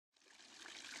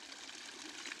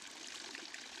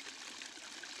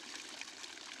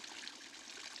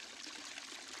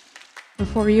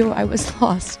Before you, I was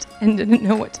lost and didn't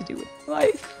know what to do with my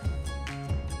life.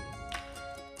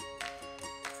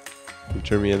 You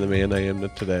turned me into the man I am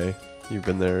today. You've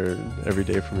been there every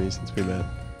day for me since we met.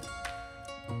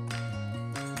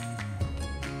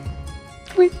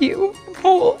 With you, I'm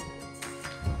whole.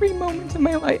 Every moment of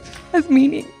my life has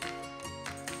meaning.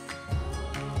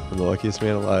 I'm the luckiest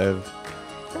man alive.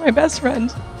 You're my best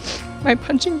friend, my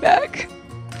punching bag.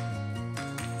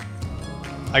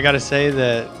 I gotta say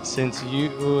that since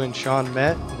you and Shaun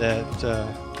met, that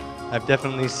I've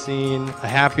definitely seen a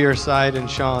happier side in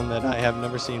Shaun that I have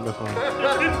never seen before.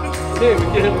 Hey, we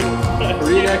get a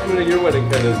reenactment of your wedding,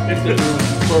 kind of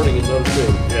flirting in those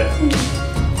things. Yeah.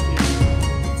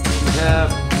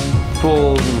 Half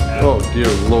full. Oh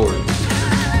dear Lord.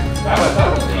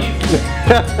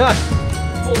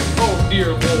 Oh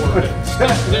dear Lord.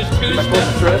 There's two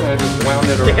steps. I just wound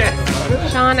it around. Yeah.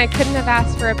 Shaun, I couldn't have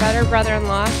asked for a better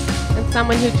brother-in-law and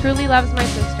someone who truly loves my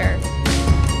sister.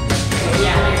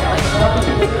 Yeah.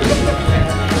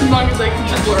 As long as I can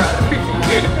just blur out everything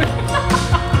here.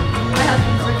 My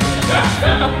husband's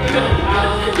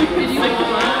did you like the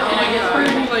one? And I guess her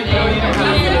was like, no, you don't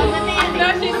have to. No,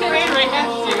 she said I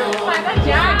have to.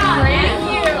 Yeah, thank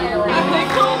you. They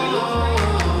call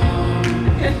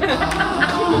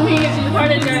me. She's part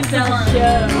of Darcella's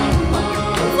show.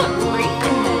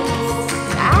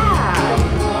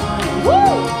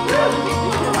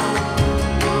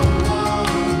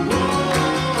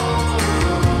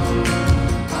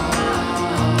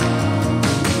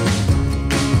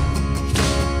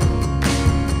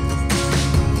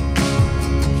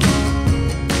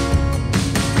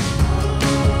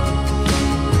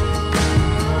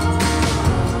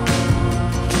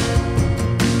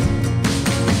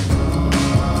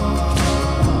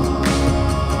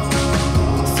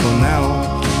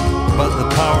 But the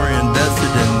power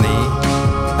invested in me,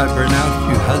 I pronounce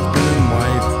you husband and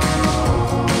wife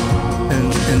and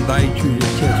invite you to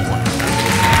kiss one.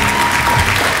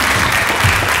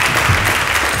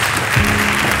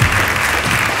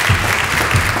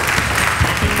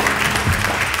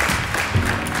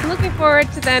 I'm looking forward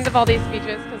to the end of all these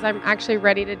speeches because I'm actually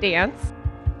ready to dance.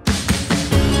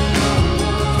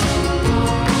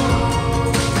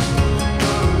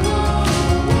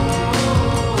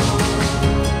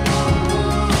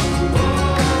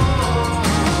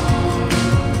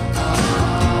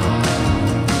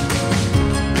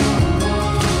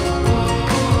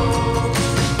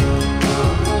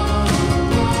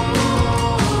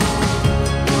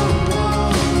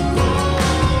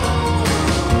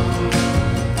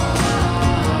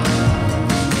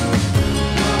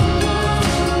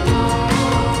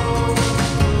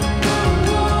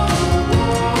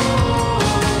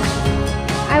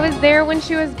 I was there when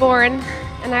she was born,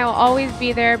 and I will always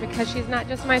be there because she's not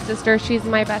just my sister, she's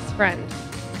my best friend.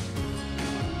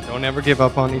 Don't ever give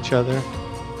up on each other.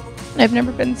 I've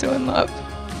never been so in love.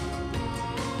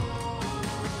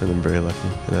 And I'm very lucky,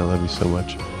 and I love you so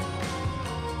much.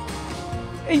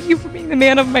 Thank you for being the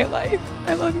man of my life.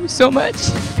 I love you so much.